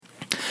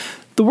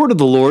The word of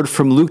the Lord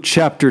from Luke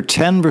chapter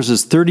 10,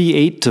 verses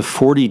 38 to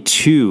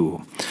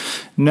 42.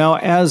 Now,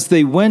 as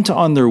they went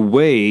on their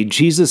way,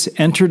 Jesus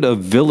entered a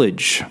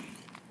village,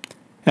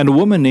 and a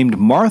woman named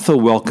Martha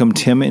welcomed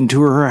him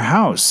into her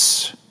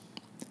house.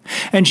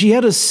 And she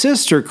had a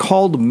sister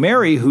called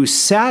Mary who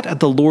sat at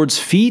the Lord's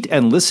feet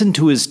and listened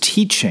to his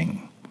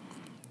teaching.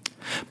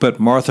 But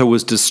Martha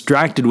was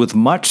distracted with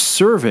much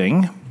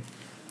serving,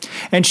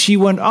 and she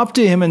went up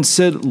to him and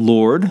said,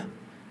 "Lord,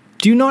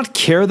 do you not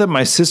care that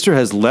my sister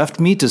has left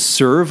me to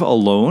serve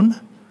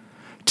alone?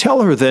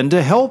 Tell her then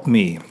to help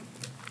me."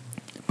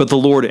 But the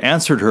Lord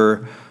answered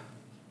her,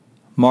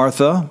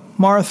 "Martha,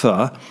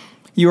 Martha,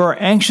 you are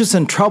anxious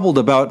and troubled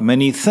about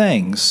many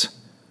things.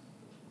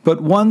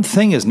 But one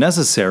thing is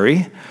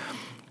necessary.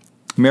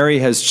 Mary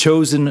has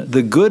chosen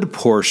the good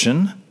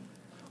portion,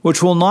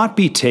 which will not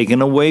be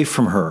taken away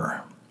from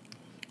her."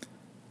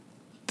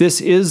 This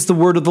is the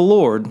word of the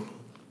Lord.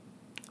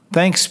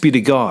 Thanks be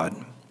to God.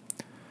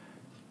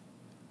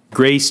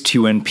 Grace to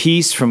you and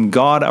peace from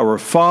God our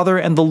Father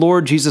and the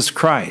Lord Jesus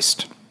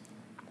Christ.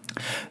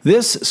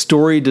 This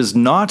story does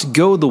not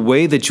go the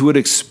way that you would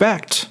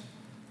expect.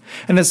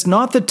 And it's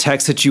not the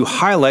text that you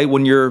highlight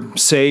when you're,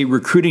 say,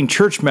 recruiting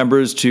church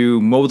members to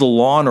mow the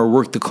lawn or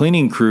work the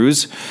cleaning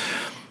crews.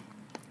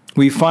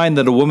 We find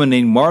that a woman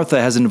named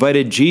Martha has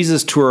invited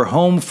Jesus to her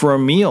home for a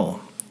meal.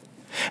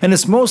 And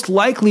it's most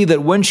likely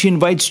that when she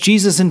invites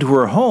Jesus into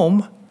her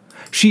home,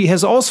 she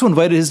has also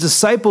invited his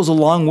disciples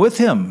along with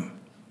him.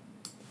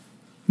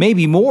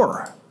 Maybe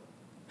more.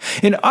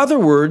 In other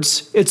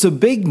words, it's a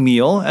big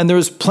meal and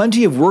there's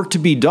plenty of work to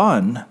be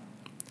done.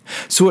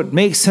 So it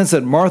makes sense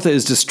that Martha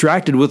is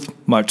distracted with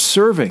much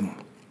serving.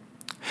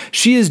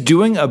 She is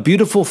doing a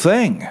beautiful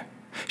thing.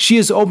 She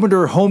has opened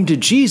her home to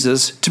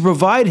Jesus to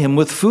provide him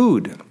with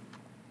food.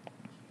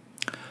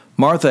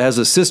 Martha has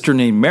a sister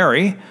named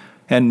Mary,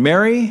 and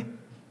Mary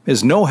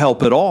is no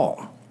help at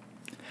all.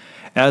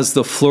 As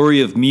the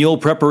flurry of meal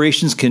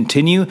preparations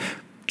continue,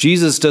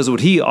 Jesus does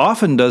what he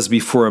often does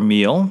before a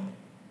meal.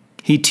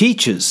 He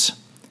teaches.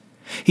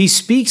 He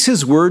speaks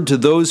his word to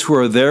those who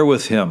are there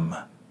with him.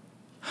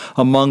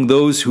 Among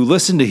those who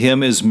listen to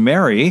him is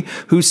Mary,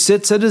 who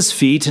sits at his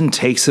feet and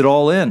takes it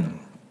all in.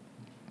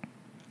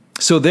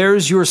 So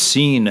there's your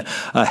scene,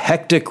 a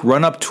hectic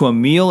run-up to a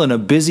meal in a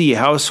busy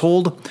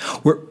household,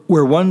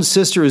 where one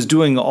sister is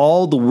doing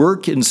all the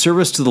work in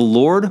service to the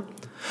Lord,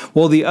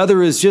 while the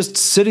other is just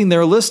sitting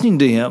there listening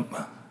to him.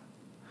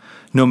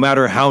 No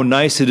matter how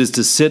nice it is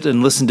to sit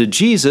and listen to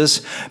Jesus,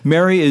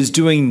 Mary is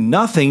doing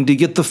nothing to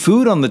get the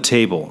food on the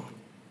table.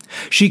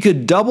 She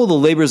could double the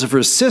labors of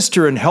her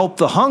sister and help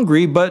the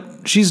hungry, but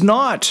she's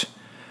not.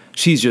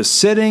 She's just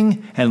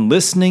sitting and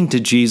listening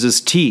to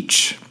Jesus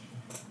teach.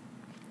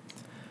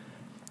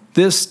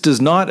 This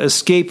does not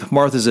escape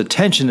Martha's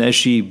attention as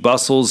she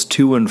bustles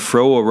to and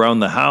fro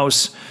around the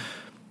house.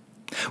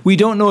 We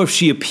don't know if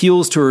she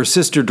appeals to her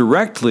sister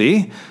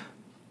directly,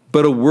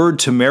 but a word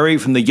to Mary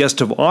from the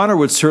guest of honor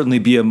would certainly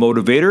be a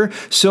motivator.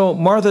 So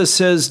Martha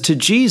says to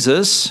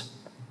Jesus,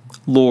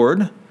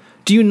 "Lord,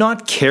 do you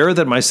not care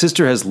that my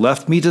sister has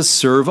left me to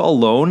serve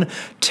alone?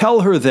 Tell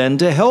her then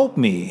to help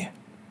me."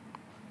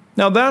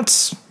 Now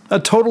that's a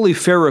totally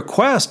fair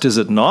request, is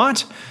it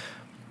not?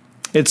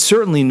 It's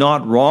certainly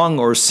not wrong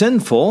or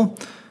sinful,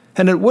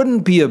 and it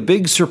wouldn't be a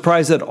big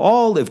surprise at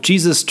all if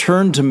Jesus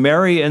turned to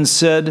Mary and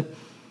said,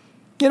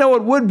 "You know,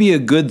 it would be a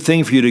good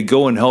thing for you to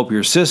go and help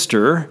your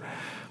sister."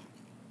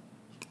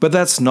 But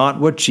that's not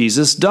what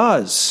Jesus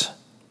does.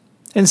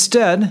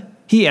 Instead,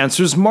 he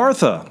answers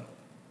Martha.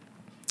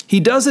 He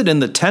does it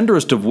in the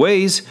tenderest of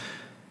ways.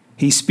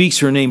 He speaks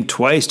her name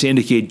twice to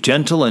indicate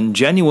gentle and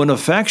genuine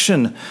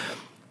affection.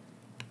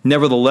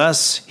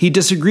 Nevertheless, he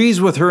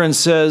disagrees with her and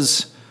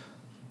says,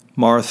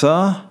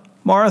 "Martha,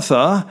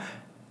 Martha,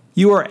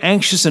 you are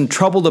anxious and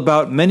troubled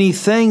about many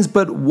things,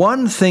 but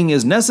one thing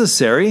is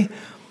necessary.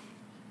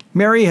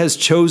 Mary has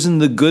chosen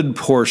the good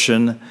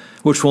portion,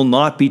 which will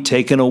not be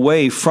taken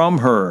away from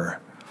her."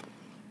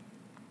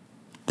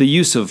 The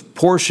use of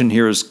portion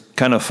here is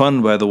kind of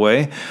fun, by the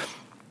way.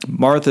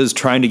 Martha's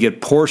trying to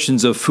get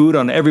portions of food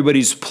on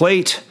everybody's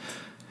plate,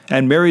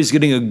 and Mary's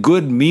getting a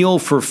good meal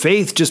for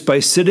faith just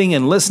by sitting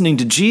and listening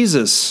to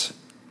Jesus.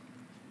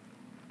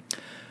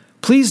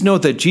 Please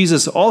note that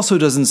Jesus also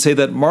doesn't say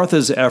that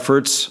Martha's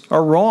efforts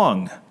are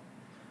wrong.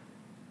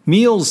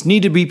 Meals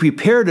need to be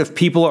prepared if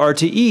people are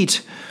to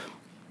eat.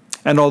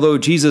 And although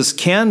Jesus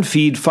can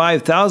feed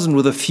 5,000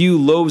 with a few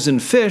loaves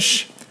and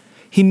fish,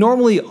 he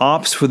normally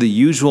opts for the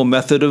usual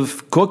method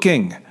of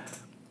cooking.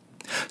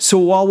 So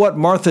while what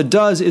Martha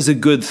does is a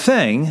good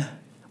thing,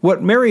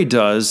 what Mary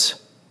does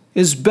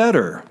is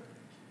better.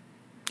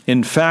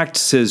 In fact,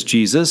 says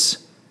Jesus,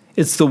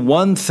 it's the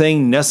one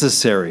thing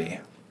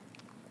necessary.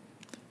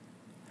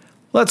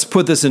 Let's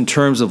put this in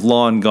terms of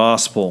law and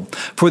gospel.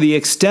 For the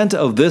extent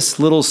of this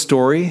little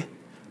story,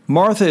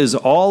 Martha is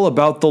all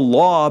about the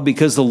law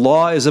because the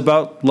law is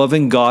about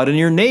loving God and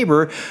your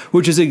neighbor,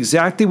 which is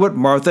exactly what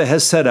Martha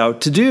has set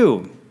out to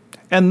do.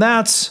 And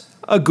that's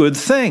a good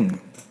thing.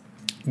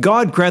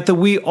 God grant that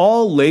we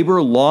all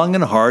labor long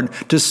and hard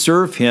to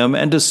serve Him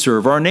and to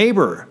serve our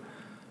neighbor.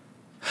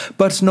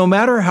 But no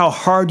matter how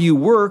hard you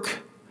work,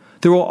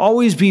 there will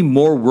always be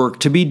more work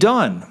to be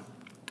done.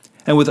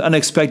 And with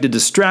unexpected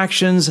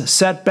distractions,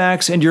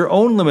 setbacks, and your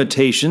own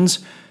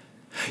limitations,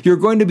 you're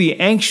going to be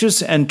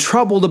anxious and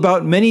troubled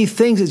about many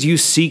things as you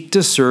seek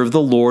to serve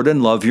the Lord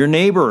and love your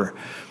neighbor.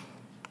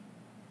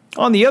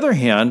 On the other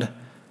hand,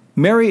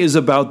 Mary is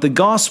about the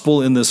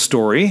gospel in this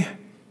story.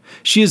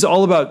 She is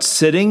all about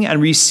sitting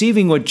and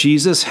receiving what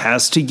Jesus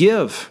has to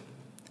give.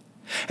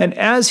 And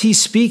as He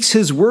speaks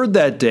His word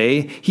that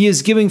day, He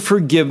is giving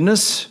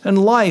forgiveness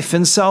and life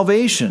and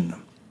salvation.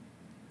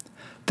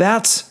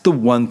 That's the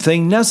one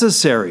thing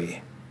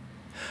necessary.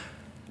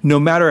 No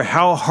matter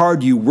how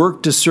hard you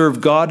work to serve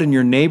God and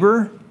your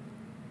neighbor,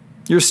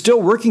 you're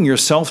still working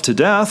yourself to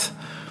death.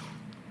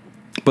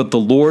 But the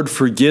Lord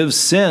forgives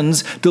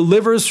sins,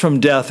 delivers from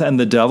death and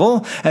the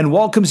devil, and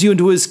welcomes you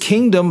into His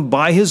kingdom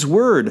by His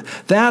word.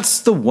 That's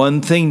the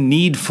one thing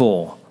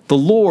needful, the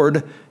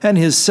Lord and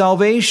His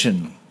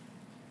salvation.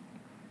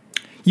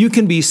 You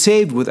can be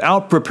saved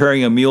without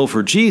preparing a meal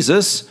for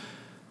Jesus.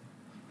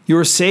 You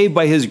are saved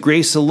by His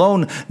grace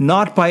alone,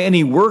 not by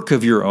any work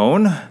of your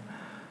own.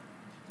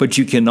 But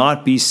you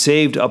cannot be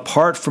saved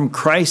apart from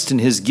Christ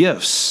and His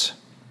gifts.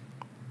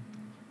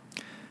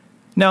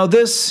 Now,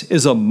 this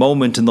is a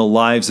moment in the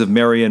lives of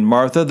Mary and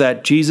Martha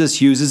that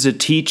Jesus uses to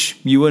teach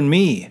you and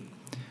me.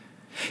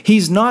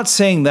 He's not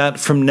saying that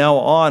from now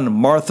on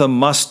Martha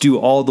must do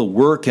all the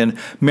work and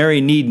Mary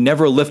need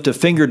never lift a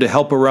finger to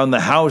help around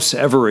the house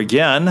ever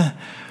again.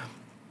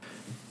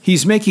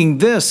 He's making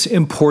this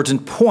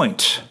important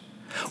point.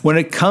 When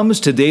it comes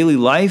to daily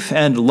life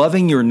and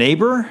loving your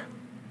neighbor,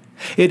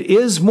 it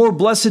is more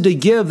blessed to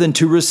give than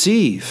to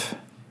receive.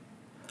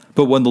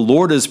 But when the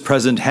Lord is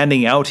present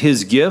handing out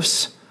His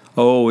gifts,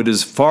 it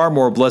is far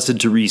more blessed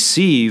to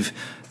receive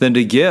than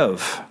to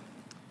give.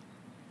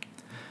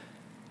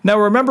 Now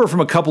remember from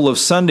a couple of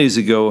Sundays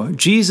ago,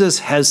 Jesus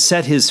has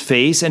set His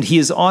face and He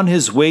is on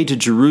His way to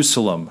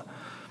Jerusalem.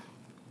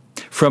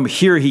 From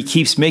here, He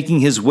keeps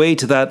making His way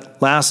to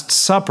that Last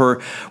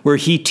Supper where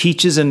He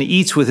teaches and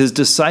eats with His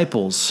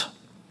disciples.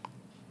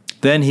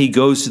 Then He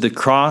goes to the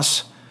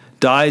cross,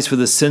 dies for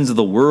the sins of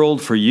the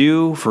world, for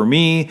you, for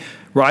me,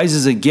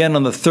 rises again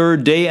on the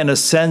third day and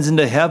ascends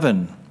into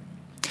heaven.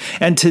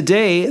 And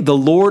today, the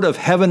Lord of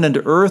heaven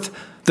and earth,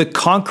 the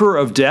conqueror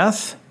of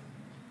death,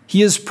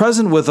 He is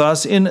present with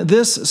us in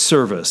this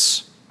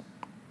service.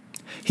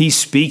 He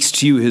speaks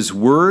to you His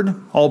word,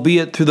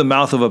 albeit through the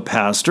mouth of a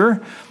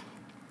pastor,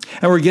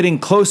 and we're getting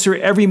closer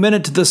every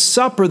minute to the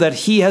supper that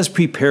He has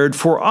prepared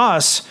for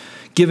us,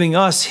 giving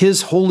us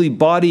His holy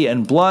body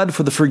and blood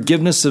for the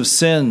forgiveness of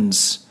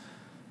sins.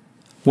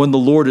 When the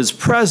Lord is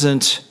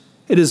present,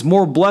 it is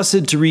more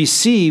blessed to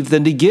receive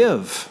than to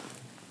give.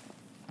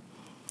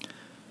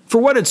 For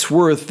what it's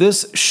worth,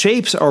 this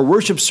shapes our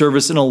worship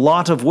service in a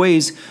lot of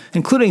ways,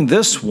 including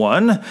this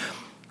one.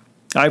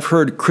 I've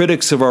heard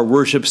critics of our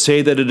worship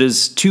say that it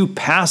is too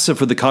passive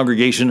for the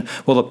congregation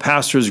while the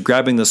pastor is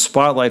grabbing the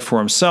spotlight for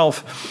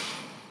himself.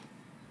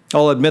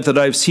 I'll admit that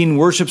I've seen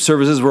worship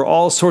services where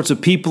all sorts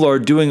of people are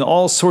doing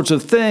all sorts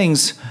of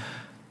things.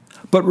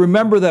 But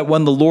remember that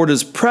when the Lord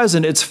is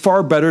present, it's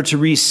far better to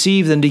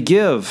receive than to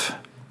give.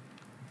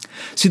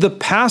 See, the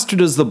pastor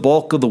does the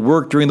bulk of the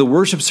work during the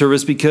worship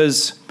service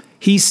because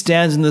he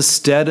stands in the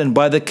stead and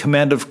by the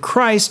command of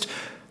Christ,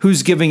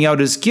 who's giving out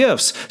His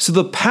gifts. So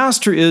the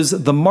pastor is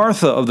the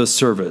Martha of the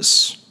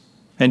service.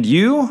 And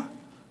you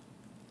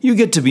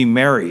get to be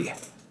Mary.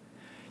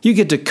 You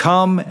get to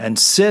come and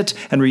sit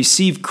and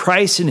receive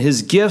Christ in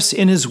His gifts,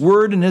 in His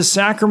word, and His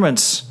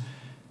sacraments.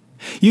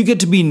 You get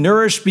to be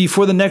nourished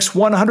before the next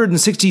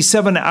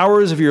 167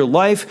 hours of your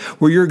life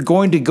where you're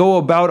going to go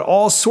about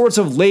all sorts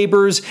of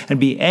labors and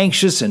be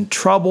anxious and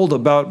troubled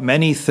about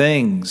many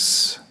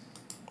things.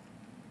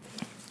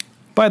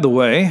 By the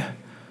way,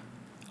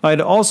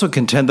 I'd also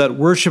contend that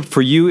worship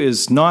for you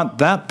is not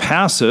that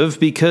passive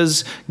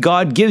because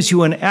God gives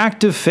you an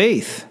active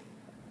faith.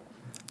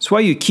 That's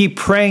why you keep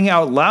praying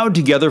out loud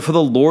together for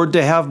the Lord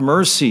to have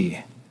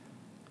mercy.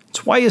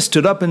 It's why you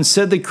stood up and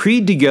said the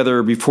creed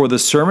together before the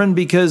sermon,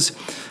 because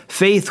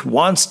faith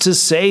wants to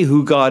say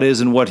who God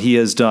is and what He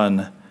has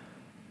done.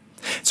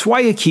 It's why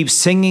you keep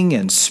singing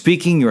and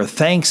speaking your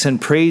thanks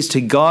and praise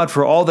to God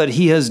for all that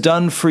He has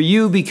done for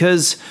you,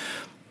 because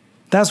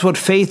that's what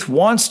faith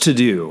wants to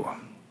do.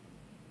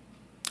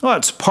 Well,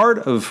 it's part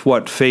of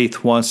what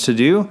faith wants to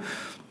do.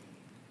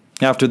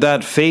 After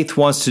that, faith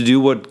wants to do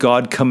what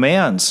God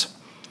commands.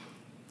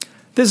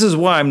 This is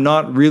why I'm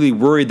not really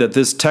worried that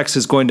this text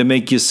is going to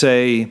make you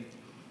say,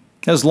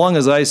 as long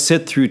as I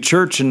sit through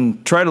church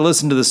and try to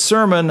listen to the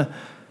sermon,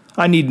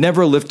 I need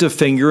never lift a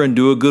finger and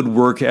do a good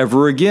work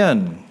ever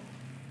again.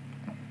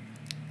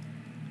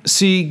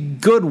 See,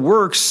 good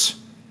works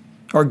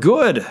are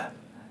good.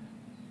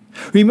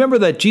 Remember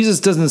that Jesus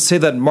doesn't say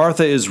that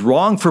Martha is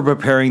wrong for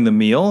preparing the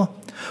meal.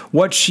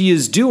 What she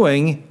is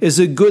doing is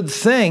a good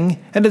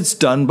thing, and it's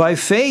done by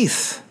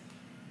faith.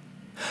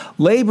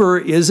 Labor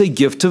is a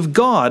gift of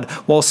God,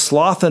 while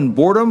sloth and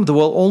boredom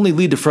will only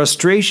lead to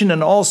frustration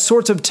and all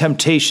sorts of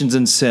temptations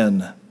and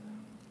sin.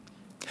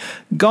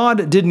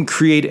 God didn't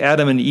create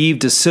Adam and Eve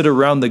to sit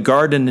around the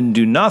garden and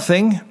do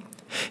nothing.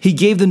 He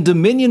gave them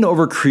dominion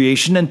over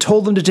creation and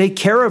told them to take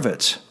care of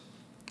it.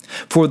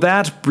 For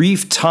that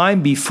brief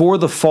time before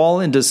the fall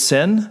into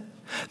sin,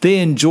 they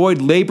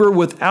enjoyed labor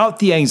without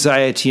the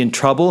anxiety and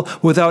trouble,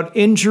 without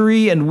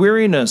injury and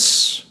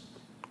weariness.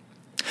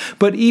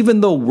 But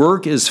even though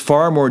work is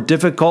far more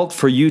difficult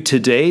for you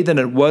today than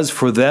it was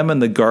for them in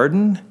the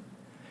garden,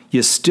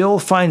 you still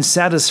find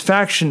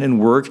satisfaction in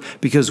work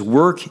because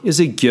work is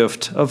a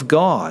gift of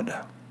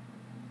God.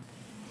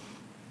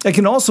 It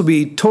can also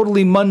be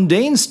totally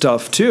mundane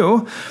stuff,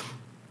 too.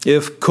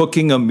 If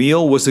cooking a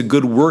meal was a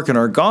good work in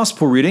our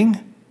gospel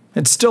reading,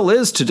 it still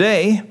is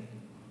today.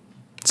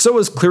 So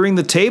is clearing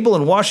the table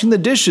and washing the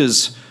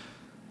dishes,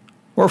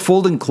 or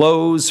folding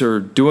clothes, or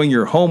doing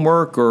your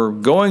homework, or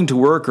going to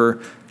work,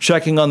 or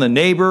checking on the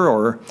neighbor,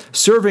 or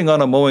serving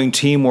on a mowing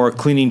team or a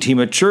cleaning team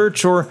at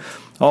church, or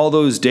all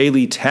those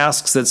daily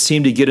tasks that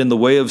seem to get in the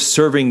way of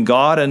serving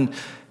God and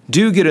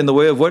do get in the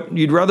way of what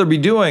you'd rather be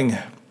doing.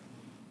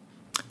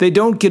 They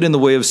don't get in the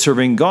way of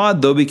serving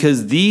God, though,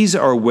 because these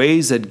are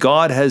ways that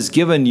God has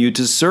given you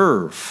to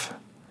serve.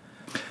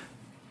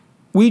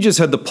 We just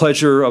had the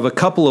pleasure of a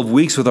couple of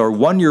weeks with our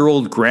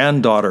 1-year-old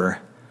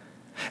granddaughter,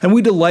 and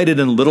we delighted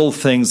in little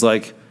things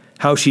like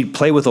how she'd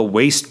play with a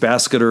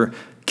wastebasket or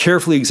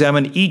carefully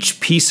examine each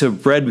piece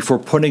of bread before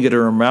putting it in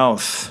her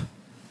mouth.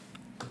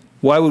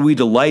 Why would we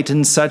delight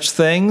in such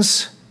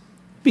things?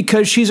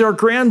 Because she's our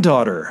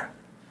granddaughter.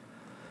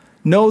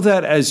 Know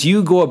that as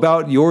you go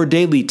about your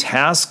daily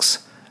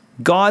tasks,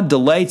 God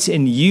delights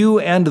in you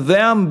and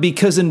them,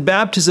 because in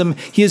baptism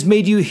He has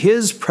made you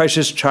His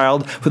precious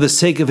child for the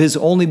sake of His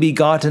only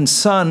begotten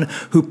Son,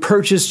 who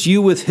purchased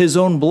you with His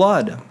own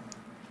blood.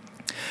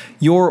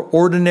 Your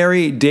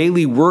ordinary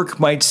daily work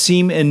might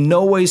seem in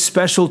no way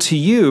special to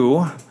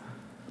you,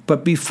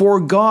 but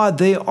before God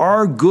they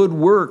are good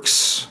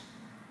works.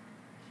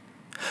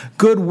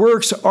 Good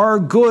works are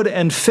good,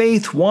 and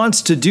faith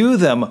wants to do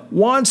them,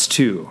 wants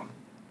to.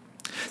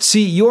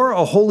 See, you're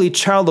a holy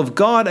child of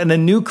God and a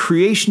new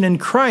creation in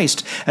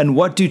Christ. And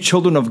what do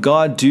children of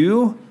God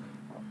do?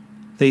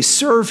 They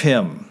serve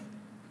Him.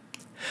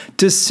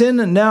 To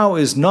sin now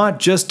is not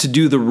just to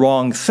do the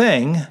wrong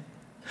thing,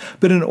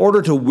 but in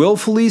order to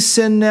willfully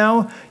sin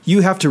now, you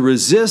have to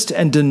resist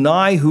and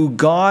deny who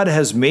God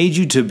has made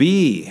you to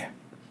be.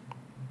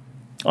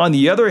 On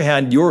the other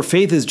hand, your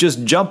faith is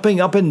just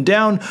jumping up and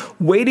down,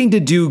 waiting to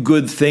do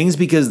good things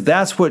because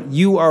that's what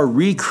you are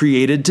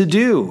recreated to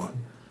do.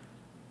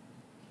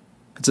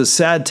 It's a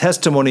sad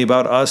testimony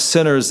about us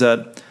sinners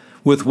that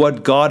with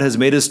what God has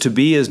made us to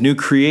be as new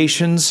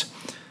creations,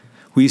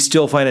 we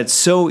still find it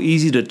so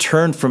easy to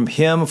turn from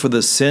Him for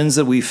the sins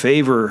that we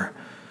favor.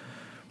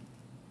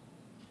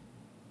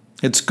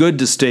 It's good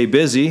to stay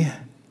busy.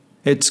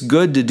 It's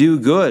good to do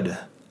good.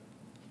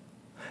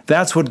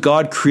 That's what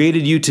God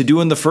created you to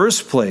do in the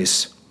first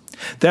place.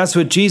 That's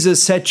what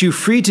Jesus set you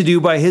free to do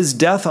by His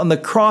death on the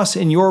cross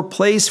in your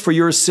place for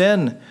your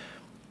sin.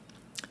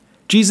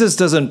 Jesus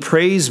doesn't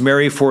praise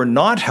Mary for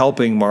not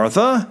helping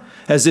Martha,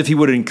 as if He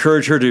would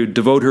encourage her to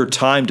devote her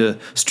time to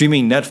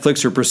streaming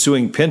Netflix or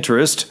pursuing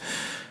Pinterest.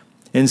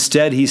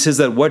 Instead, He says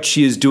that what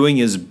she is doing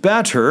is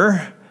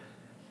better,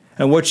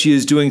 and what she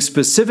is doing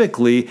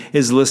specifically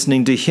is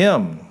listening to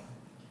Him.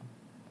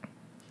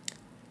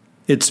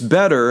 It's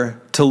better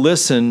to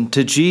listen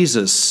to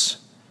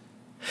Jesus.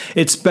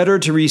 It's better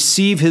to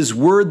receive His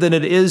word than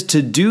it is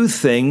to do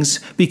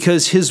things,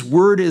 because His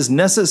word is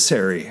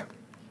necessary.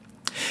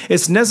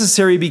 It's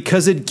necessary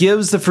because it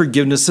gives the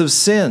forgiveness of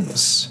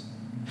sins.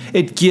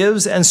 It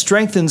gives and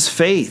strengthens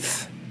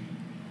faith.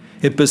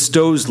 It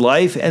bestows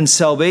life and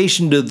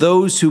salvation to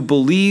those who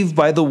believe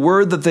by the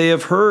word that they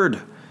have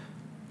heard.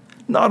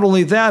 Not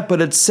only that,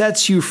 but it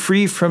sets you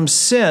free from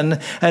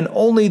sin, and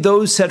only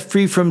those set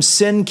free from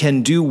sin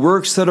can do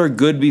works that are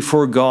good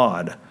before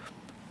God.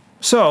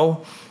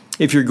 So,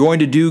 if you're going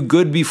to do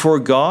good before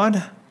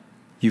God,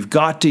 you've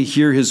got to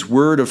hear His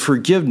word of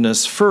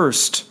forgiveness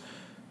first.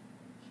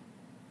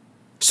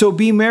 So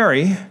be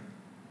Mary,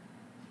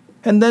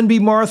 and then be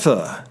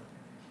Martha.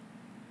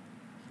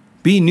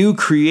 Be new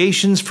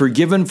creations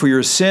forgiven for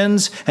your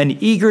sins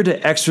and eager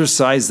to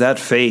exercise that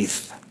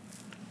faith.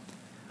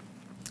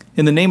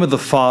 In the name of the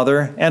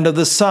Father, and of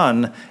the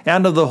Son,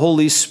 and of the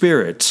Holy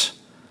Spirit.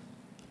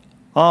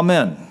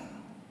 Amen.